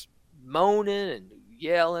are just moaning and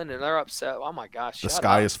yelling, and they're upset. Oh my gosh! The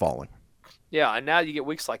sky is falling. Yeah, and now you get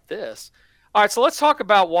weeks like this. All right, so let's talk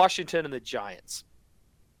about Washington and the Giants.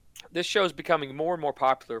 This show is becoming more and more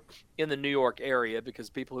popular in the New York area because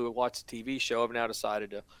people who watch the TV show have now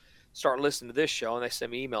decided to start listening to this show, and they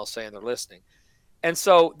send me emails saying they're listening. And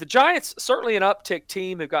so the Giants, certainly an uptick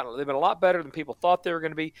team. They've been a lot better than people thought they were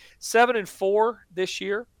going to be. 7-4 this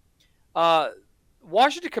year.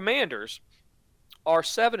 Washington Commanders are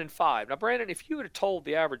 7-5. Now, Brandon, if you would have told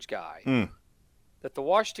the average guy that the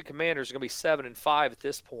Washington Commanders are going to be 7-5 at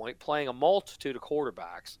this point, playing a multitude of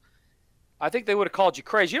quarterbacks, I think they would have called you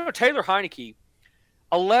crazy. Taylor Heineke,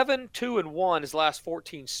 11-2-1 his last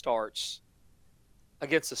 14 starts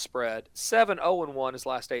against the spread. 7-0-1 his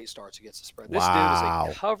last 8 starts against the spread. This dude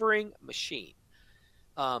is a covering machine.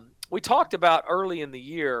 We talked about early in the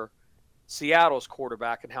year Seattle's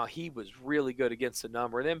quarterback and how he was really good against the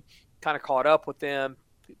number. And then kind of caught up with them.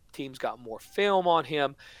 Teams got more film on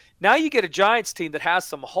him. Now you get a Giants team that has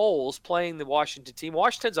some holes playing the Washington team.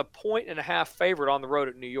 Washington's a 1.5 favorite on the road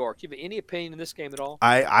at New York. You have any opinion in this game at all?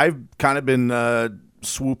 I've kind of been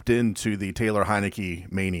swooped into the Taylor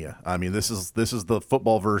Heineke mania. I mean, this is the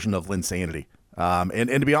football version of Linsanity. And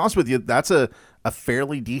to be honest with you, that's a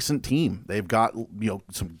fairly decent team. They've got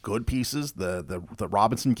some good pieces. The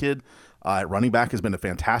Robinson kid at running back has been a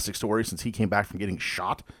fantastic story since he came back from getting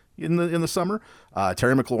shot in the summer.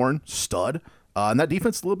 Terry McLaurin, stud. And that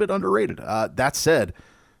defense is a little bit underrated. That said,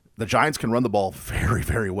 the Giants can run the ball very,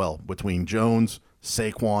 very well between Jones,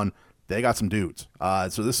 Saquon. They got some dudes.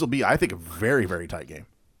 So this will be, I think, a very, very tight game.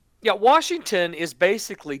 Yeah, Washington is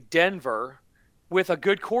basically Denver with a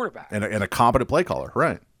good quarterback. And a competent play caller,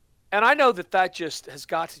 right. And I know that just has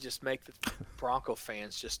got to just make the Bronco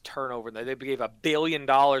fans just turn over. They gave $1 billion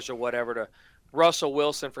or whatever to Russell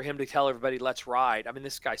Wilson for him to tell everybody, let's ride. I mean,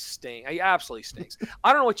 this guy stinks. He absolutely stinks.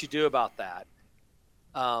 I don't know what you do about that.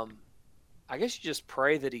 I guess you just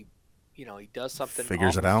pray that he does something.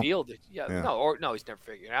 Figures off it out. the field. Yeah. No, he's never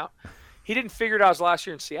figured it out. He didn't figure it out his last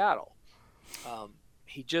year in Seattle.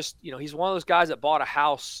 He just, he's one of those guys that bought a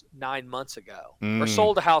house 9 months ago or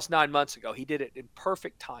sold a house 9 months ago. He did it in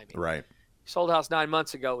perfect timing. Right. He sold a house 9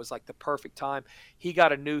 months ago. It was like the perfect time. He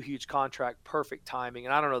got a new huge contract, perfect timing.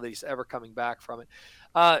 And I don't know that he's ever coming back from it.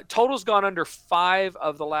 Total's gone under 5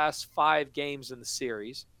 of the last 5 games in the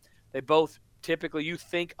series. They both typically, you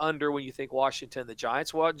think under when you think Washington, the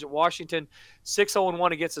Giants. Washington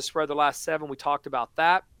 6-0-1 against the spread the last 7. We talked about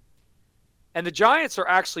that. And the Giants are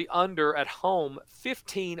actually under at home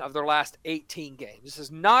 15 of their last 18 games. This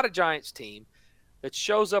is not a Giants team that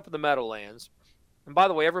shows up in the Meadowlands. And by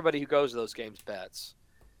the way, everybody who goes to those games bets.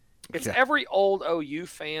 It's every old OU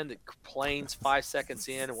fan that complains 5 seconds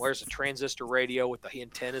in and wears a transistor radio with the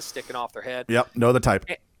antennas sticking off their head. Yep, know the type.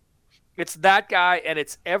 It's that guy, and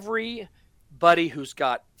it's everybody who's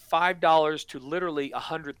got $5 to literally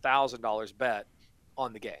 $100,000 bet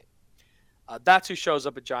on the game. That's who shows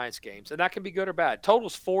up at Giants games, and that can be good or bad.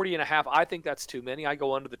 Total's 40.5. I think that's too many. I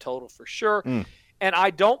go under the total for sure. And I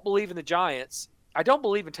don't believe in the Giants. I don't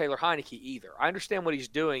believe in Taylor Heineke either. I understand what he's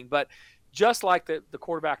doing, but just like the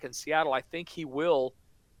quarterback in Seattle, I think he will,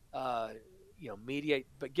 mediate,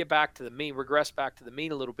 but get back to the mean, regress back to the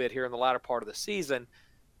mean a little bit here in the latter part of the season.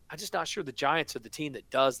 I'm just not sure the Giants are the team that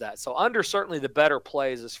does that. So under certainly the better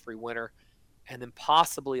play is this free winner. And then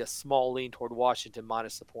possibly a small lean toward Washington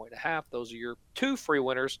minus the 1.5. Those are your 2 free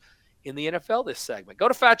winners in the NFL this segment. Go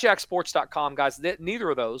to FatJackSports.com, guys. Neither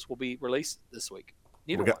of those will be released this week.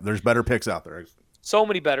 Neither one. There's better picks out there. So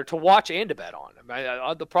many better to watch and to bet on. I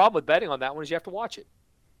mean, the problem with betting on that one is you have to watch it.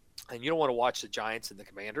 And you don't want to watch the Giants and the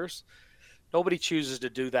Commanders. Nobody chooses to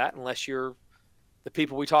do that unless you're the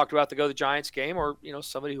people we talked about to go to the Giants game or,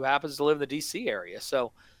 somebody who happens to live in the D.C. area.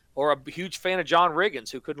 So, or a huge fan of John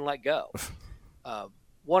Riggins who couldn't let go.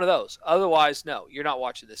 One of those. Otherwise, no, you're not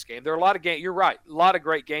watching this game. There are a lot of games. You're right. A lot of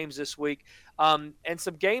great games this week. And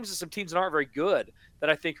some games and some teams that aren't very good that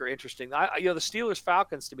I think are interesting. The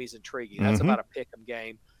Steelers-Falcons to me is intriguing. That's about a pick-em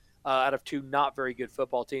game out of 2 not very good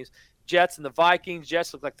football teams. Jets and the Vikings.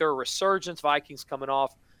 Jets look like they're a resurgence. Vikings coming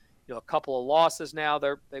off, a couple of losses now.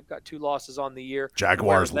 They've got 2 losses on the year.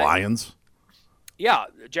 Jaguars, Lions. Yeah,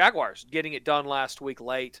 Jaguars getting it done last week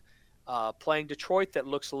late. Playing Detroit that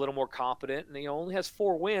looks a little more competent and only has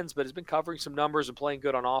 4 wins, but has been covering some numbers and playing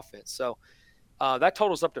good on offense. So that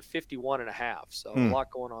totals up to 51.5. So a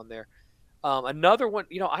lot going on there. Another one,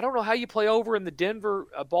 I don't know how you play over in the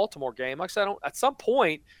Denver-Baltimore game. Like I said, at some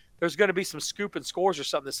point there's going to be some scoop and scores or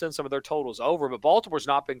something to send some of their totals over. But Baltimore's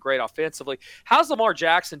not been great offensively. How's Lamar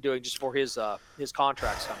Jackson doing just for his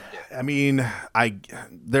contract's coming due? I mean,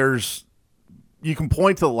 you can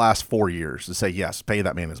point to the last 4 years to say, yes, pay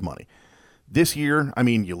that man his money. This year, I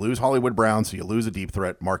mean, you lose Hollywood Brown, so you lose a deep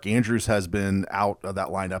threat. Mark Andrews has been out of that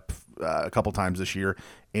lineup a couple times this year,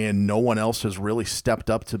 and no one else has really stepped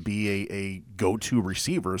up to be a go-to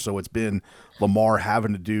receiver. So it's been Lamar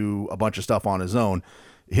having to do a bunch of stuff on his own.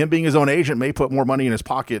 Him being his own agent may put more money in his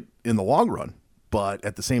pocket in the long run, but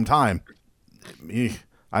at the same time,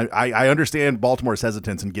 I understand Baltimore's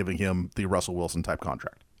hesitance in giving him the Russell Wilson type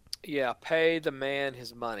contract. Yeah, pay the man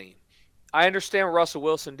his money. I understand what Russell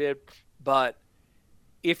Wilson did, but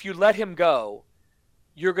if you let him go,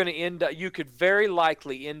 you're going to end up. You could very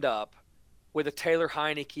likely end up with a Taylor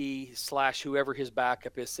Heineke / whoever his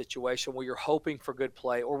backup is situation where you're hoping for good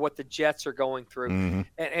play, or what the Jets are going through.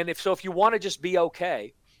 And if you want to just be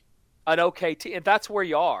okay, an okay team, if that's where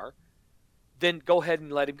you are, then go ahead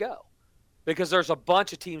and let him go, because there's a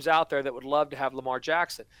bunch of teams out there that would love to have Lamar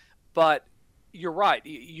Jackson, but you're right.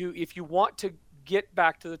 If you want to get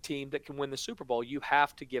back to the team that can win the Super Bowl, you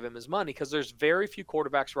have to give him his money, because there's very few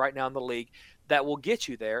quarterbacks right now in the league that will get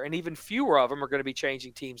you there, and even fewer of them are going to be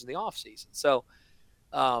changing teams in the offseason. So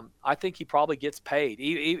I think he probably gets paid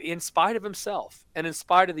in spite of himself and in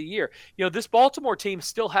spite of the year. This Baltimore team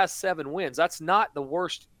still has 7 wins. That's not the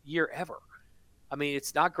worst year ever. I mean,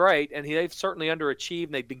 it's not great, and they've certainly underachieved,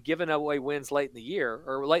 and they've been giving away wins late in the year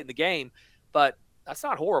or late in the game, but that's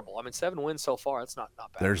not horrible. I mean, 7 wins so far. That's not bad.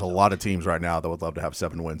 There's a lot of teams right now that would love to have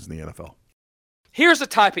 7 wins in the NFL. Here's the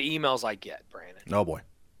type of emails I get, Brandon. Oh, boy.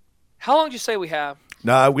 How long did you say we have?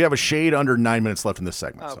 We have a shade under 9 minutes left in this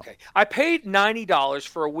segment. Okay. So. I paid $90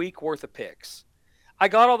 for a week worth of picks. I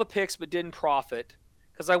got all the picks but didn't profit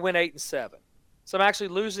because I went 8-7. So I'm actually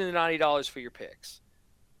losing the $90 for your picks.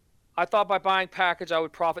 I thought by buying package I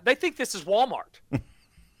would profit. They think this is Walmart.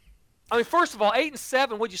 I mean, first of all, 8 and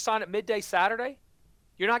 7. Would you sign up midday Saturday?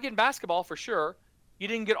 You're not getting basketball for sure. You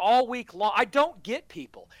didn't get all week long. I don't get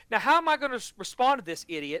people. Now, how am I going to respond to this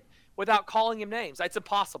idiot without calling him names? It's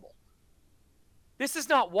impossible. This is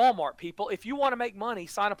not Walmart, people. If you want to make money,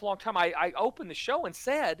 sign up a long time. I opened the show and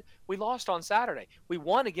said we lost on Saturday. We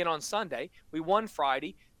won again on Sunday. We won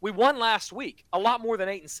Friday. We won last week, a lot more than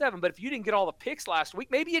 8 and 7. But if you didn't get all the picks last week,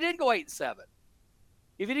 maybe you did go 8 and 7.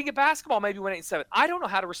 If you didn't get basketball, maybe you went 8 and 7. I don't know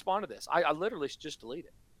how to respond to this. I literally should just delete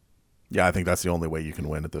it. Yeah, I think that's the only way you can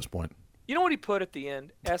win at this point. You know what he put at the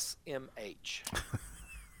end? SMH.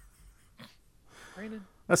 Brandon?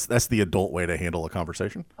 That's the adult way to handle a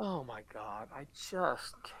conversation. Oh, my God. I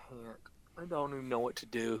just can't. I don't even know what to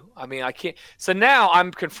do. I mean, I can't. So now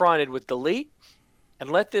I'm confronted with delete and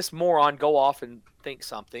let this moron go off and think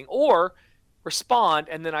something, or respond,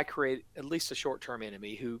 and then I create at least a short-term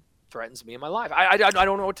enemy who threatens me in my life. I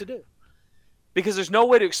don't know what to do. Because there's no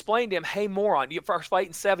way to explain to him, hey, moron, you first 8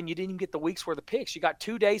 and 7, you didn't even get the week's worth of picks. You got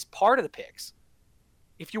 2 days, part of the picks.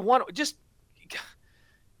 If you want, just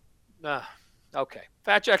okay.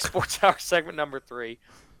 Fat Jack Sports Hour segment number 3.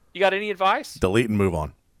 You got any advice? Delete and move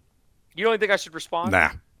on. You don't think I should respond?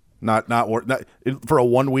 Nah, not for a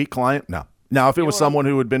 1 week client. No. Now, if it was someone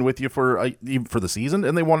who had been with you for the season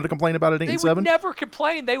and they wanted to complain about it 8 and 7, they would never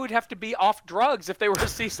complain. They would have to be off drugs if they were a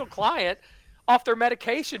seasonal client, off their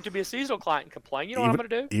medication to be a seasonal client and complain. You know what I'm going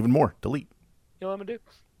to do? Even more, delete. You know what I'm going to do?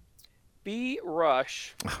 B.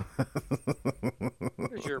 Rush.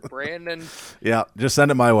 There's your Brandon. Yeah, just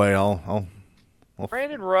send it my way. I'll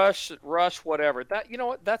Brandon Rush, whatever. That, you know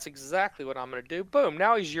what? That's exactly what I'm going to do. Boom.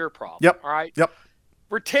 Now he's your problem. Yep. All right. Yep.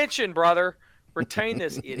 Retention, brother. Retain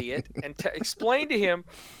this idiot and explain to him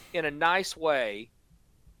in a nice way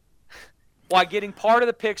why getting part of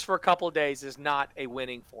the picks for a couple of days is not a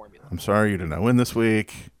winning formula. I'm sorry you did not win this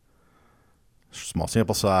week. Small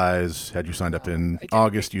sample size. Had you signed up in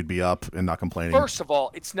August, you'd be up and not complaining. First of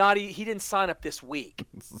all, it's not. He didn't sign up this week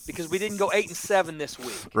because we didn't go 8 and 7 this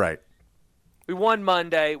week. Right. We won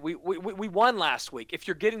Monday. We won last week. If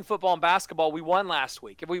you're getting football and basketball, we won last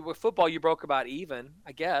week. If we were football, you broke about even,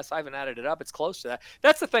 I guess. I haven't added it up. It's close to that.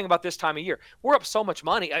 That's the thing about this time of year. We're up so much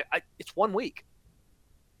money. It's 1 week.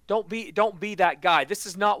 Don't be that guy. This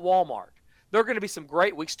is not Walmart. There are going to be some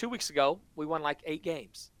great weeks. 2 weeks ago, we won like 8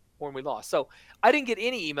 games when we lost. So I didn't get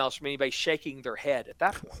any emails from anybody shaking their head at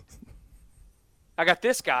that point. I got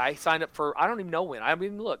this guy signed up for, I don't even know when. I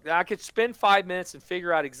mean, look, I could spend 5 minutes and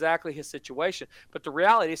figure out exactly his situation. But the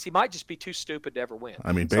reality is he might just be too stupid to ever win.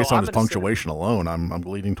 I mean, based on his punctuation alone, I'm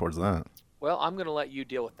leaning towards that. Well, I'm going to let you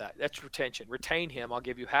deal with that. That's retention. Retain him. I'll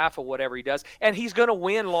give you half of whatever he does. And he's going to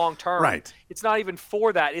win long term. Right. It's not even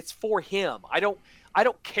for that. It's for him. I don't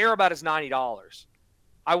care about his $90.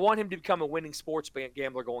 I want him to become a winning sports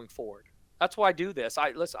gambler going forward. That's why I do this.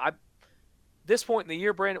 This point in the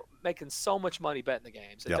year, Brandon, making so much money betting the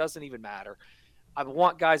games. It doesn't even matter. I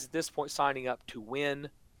want guys at this point signing up to win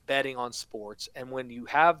betting on sports. And when you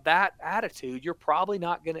have that attitude, you're probably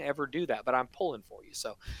not going to ever do that. But I'm pulling for you.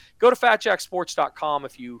 So go to fatjacksports.com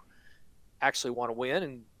if you actually want to win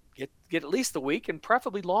and get at least the week and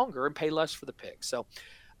preferably longer and pay less for the picks. So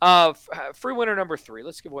free winner number 3.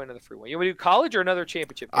 Let's give away another free one. You want to do college or another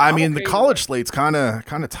championship game? I mean, the college slate's kind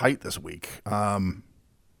of tight this week.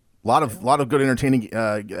 A lot of good, entertaining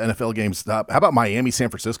NFL games. How about Miami, San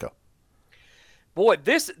Francisco? Boy,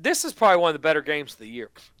 this is probably one of the better games of the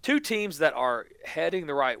year. 2 teams that are heading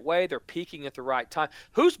the right way. They're peaking at the right time.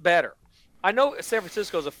 Who's better? I know San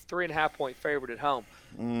Francisco is a 3.5-point favorite at home,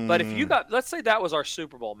 but if you let's say that was our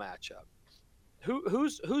Super Bowl matchup,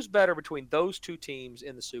 who's better between those 2 teams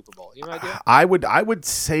in the Super Bowl? You know idea? I would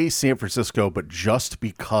say San Francisco, but just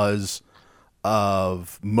because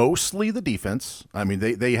of mostly the defense. I mean,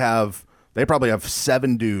 they probably have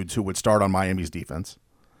 7 dudes who would start on Miami's defense,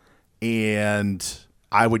 and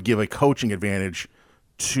I would give a coaching advantage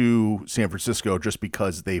to San Francisco just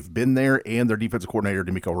because they've been there, and their defensive coordinator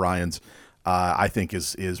DeMeco Ryans, I think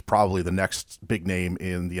is probably the next big name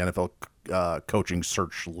in the NFL coaching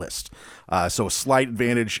search list. So a slight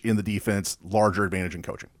advantage in the defense, larger advantage in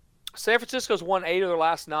coaching. San Francisco's won 8 of their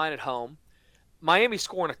last 9 at home. Miami's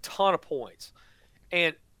scoring a ton of points.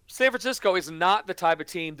 And San Francisco is not the type of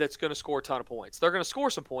team that's going to score a ton of points. They're going to score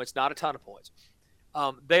some points, not a ton of points.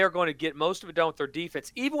 They are going to get most of it done with their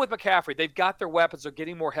defense. Even with McCaffrey, they've got their weapons. They're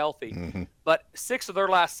getting more healthy. Mm-hmm. But 6 of their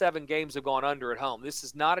last 7 games have gone under at home. This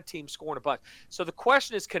is not a team scoring a bunch. So the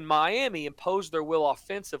question is, can Miami impose their will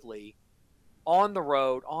offensively on the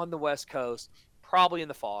road, on the West Coast, probably in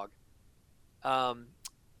the fog?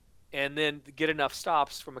 and then get enough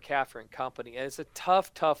stops from McCaffrey and company. And it's a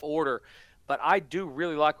tough order. But I do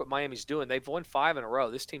really like what Miami's doing. They've won 5 in a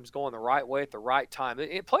row. This team's going the right way at the right time.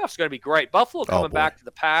 Playoffs are going to be great. Buffalo coming back to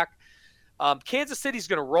the pack. Kansas City's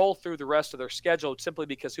going to roll through the rest of their schedule simply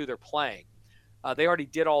because who they're playing. They already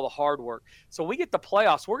did all the hard work. So when we get the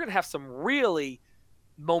playoffs, we're going to have some really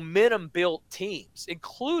momentum-built teams,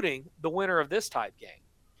 including the winner of this type game,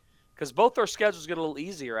 because both their schedules get a little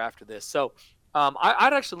easier after this. So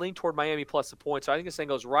I'd actually lean toward Miami plus the points. I think this thing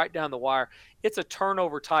goes right down the wire. It's a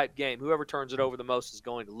turnover-type game. Whoever turns it over the most is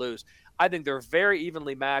going to lose. I think they're very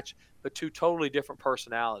evenly matched, but two totally different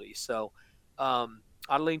personalities. So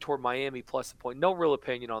I'd lean toward Miami plus the point. No real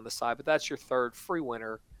opinion on the side, but that's your third free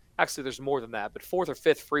winner. Actually, there's more than that, but fourth or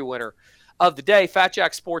fifth free winner of the day,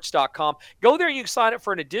 FatJackSports.com. Go there and you can sign up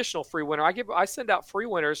for an additional free winner. I send out free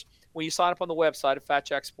winners when you sign up on the website at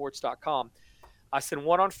FatJackSports.com. I send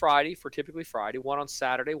one on Friday for typically Friday, one on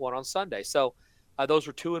Saturday, one on Sunday. So those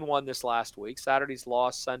were 2 and 1 this last week. Saturday's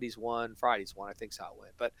lost, Sunday's won, Friday's won. I think is how it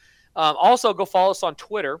went. But also go follow us on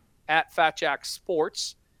Twitter at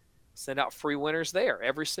FatJackSports. Send out free winners there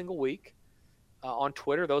every single week on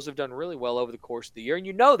Twitter. Those have done really well over the course of the year. And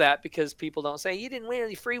you know that because people don't say, you didn't win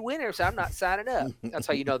any free winners, so I'm not signing up. That's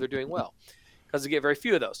how you know they're doing well, because they get very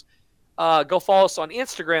few of those. Go follow us on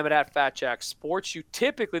Instagram at FatJackSports. You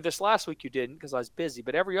typically, this last week you didn't because I was busy,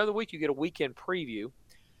 but every other week you get a weekend preview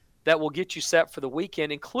that will get you set for the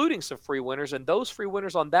weekend, including some free winners. And those free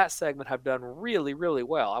winners on that segment have done really, really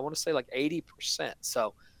well. I want to say like 80%.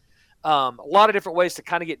 So a lot of different ways to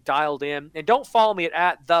kind of get dialed in. And don't follow me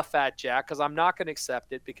at the Fat Jack because I'm not going to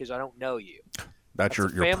accept it because I don't know you. That's your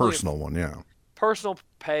personal one, yeah. Personal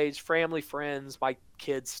page, family, friends, my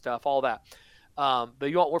kids' stuff, all that. But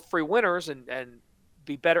you want free winners and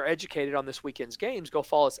be better educated on this weekend's games, go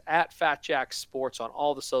follow us at Fat Jack Sports on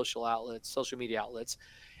all the social media outlets.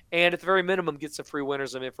 And at the very minimum, get some free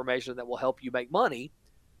winners of information that will help you make money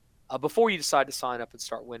before you decide to sign up and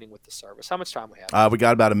start winning with the service. How much time we have? We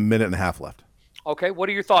got about a minute and a half left. Okay, what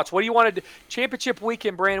are your thoughts? What do you want to do? Championship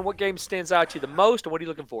weekend, Brandon, what game stands out to you the most, and what are you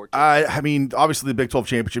looking forward to? I mean, obviously the Big 12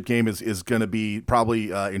 championship game is going to be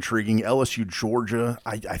probably intriguing. LSU, Georgia,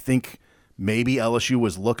 I think maybe LSU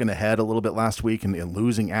was looking ahead a little bit last week and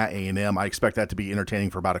losing at A&M. I expect that to be entertaining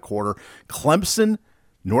for about a quarter. Clemson,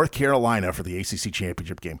 North Carolina for the ACC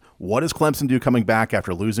championship game. What does Clemson do coming back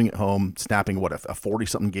after losing at home, snapping a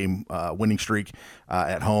 40-something game winning streak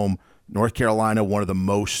at home? North Carolina, one of the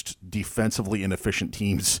most defensively inefficient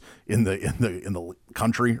teams in the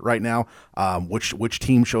country right now. Which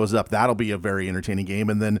team shows up? That'll be a very entertaining game.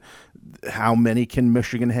 And then, how many can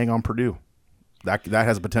Michigan hang on Purdue? That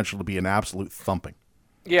has potential to be an absolute thumping.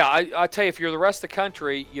 Yeah, I tell you, if you're the rest of the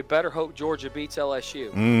country, you better hope Georgia beats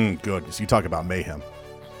LSU. Good. So you talk about mayhem.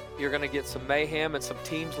 You're going to get some mayhem and some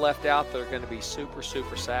teams left out that are going to be super,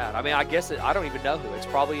 super sad. I mean, I guess I don't even know who. It's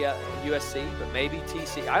probably USC, but maybe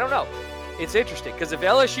TC. I don't know. It's interesting because if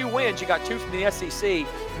LSU wins, you got 2 from the SEC.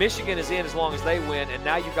 Michigan is in as long as they win, and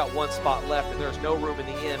now you've got 1 spot left, and there's no room in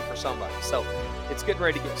the end for somebody. So it's getting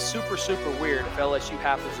ready to get super, super weird if LSU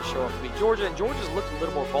happens to show up to beat Georgia. And Georgia's looked a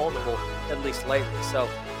little more vulnerable, at least lately. So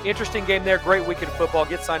interesting game there. Great weekend of football.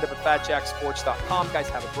 Get signed up at FatJackSports.com. Guys,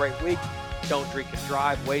 have a great week. Don't drink and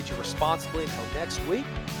drive. Wager responsibly. Until next week,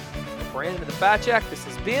 for Brandon and the Fat Jack, this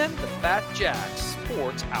has been the Fat Jack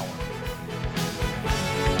Sports Hour.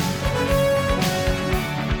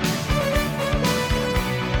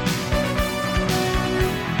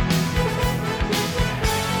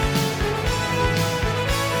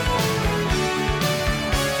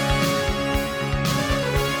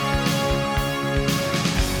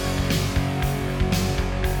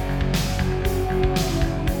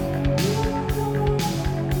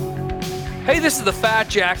 Hey, this is the Fat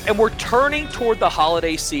Jack, and we're turning toward the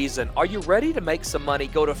holiday season. Are you ready to make some money?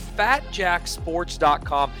 Go to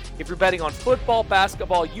FatJackSports.com. If you're betting on football,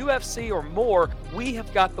 basketball, UFC, or more, we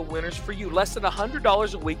have got the winners for you. Less than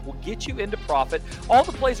 $100 a week will get you into profit. All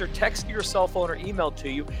the plays are texted to your cell phone or emailed to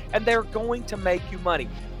you, and they're going to make you money.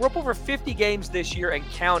 We're up over 50 games this year and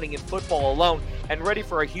counting in football alone, and ready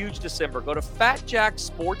for a huge December. Go to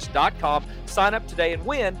FatJackSports.com, sign up today, and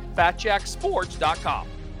win. FatJackSports.com.